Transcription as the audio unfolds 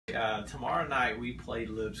Tomorrow night we play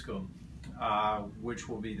Lipscomb, which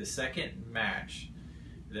will be the second match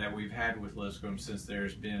that we've had with Lipscomb since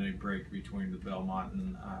there's been a break between the Belmont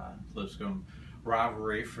and Lipscomb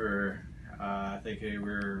rivalry for, I think we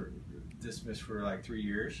were dismissed for like 3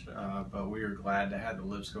 years, but we were glad to have the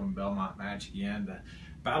Lipscomb Belmont match again. The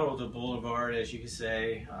Battle of the Boulevard, as you can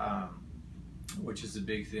say, which is a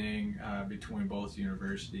big thing between both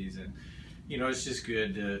universities. And you know, it's just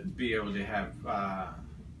good to be able to have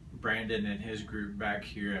Brandon and his group back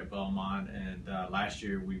here at Belmont. And last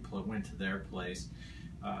year we went to their place,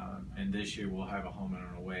 and this year we'll have a home and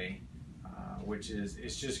an away, which is,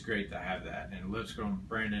 it's just great to have that. And Lipscomb,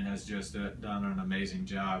 Brandon has just done an amazing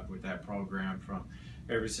job with that program from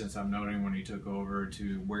ever since I've known him when he took over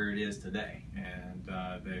to where it is today. And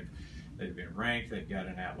they've been ranked. They've got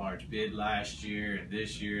an at-large bid last year, and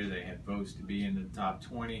this year they had votes to be in the top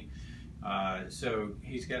 20. So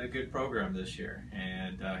he's got a good program this year,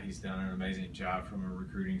 and he's done an amazing job from a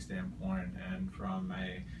recruiting standpoint and from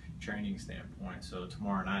a training standpoint. So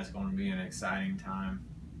tomorrow night is going to be an exciting time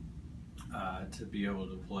to be able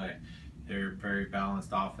to play. They're very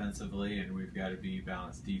balanced offensively, and we've got to be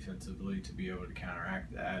balanced defensively to be able to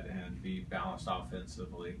counteract that and be balanced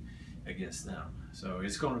offensively against them. So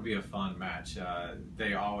it's going to be a fun match.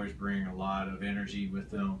 They always bring a lot of energy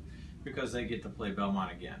with them because they get to play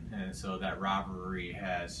Belmont again, and so that rivalry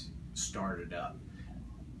has started up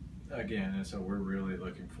again, and so we're really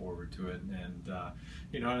looking forward to it. And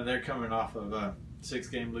you know, they're coming off of a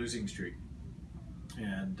 6-game losing streak,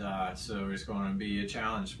 and so it's going to be a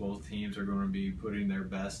challenge. Both teams are going to be putting their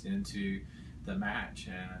best into the match,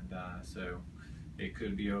 and so it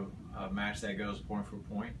could be a match that goes point for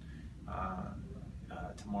point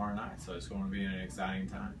tomorrow night. So it's going to be an exciting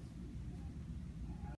time.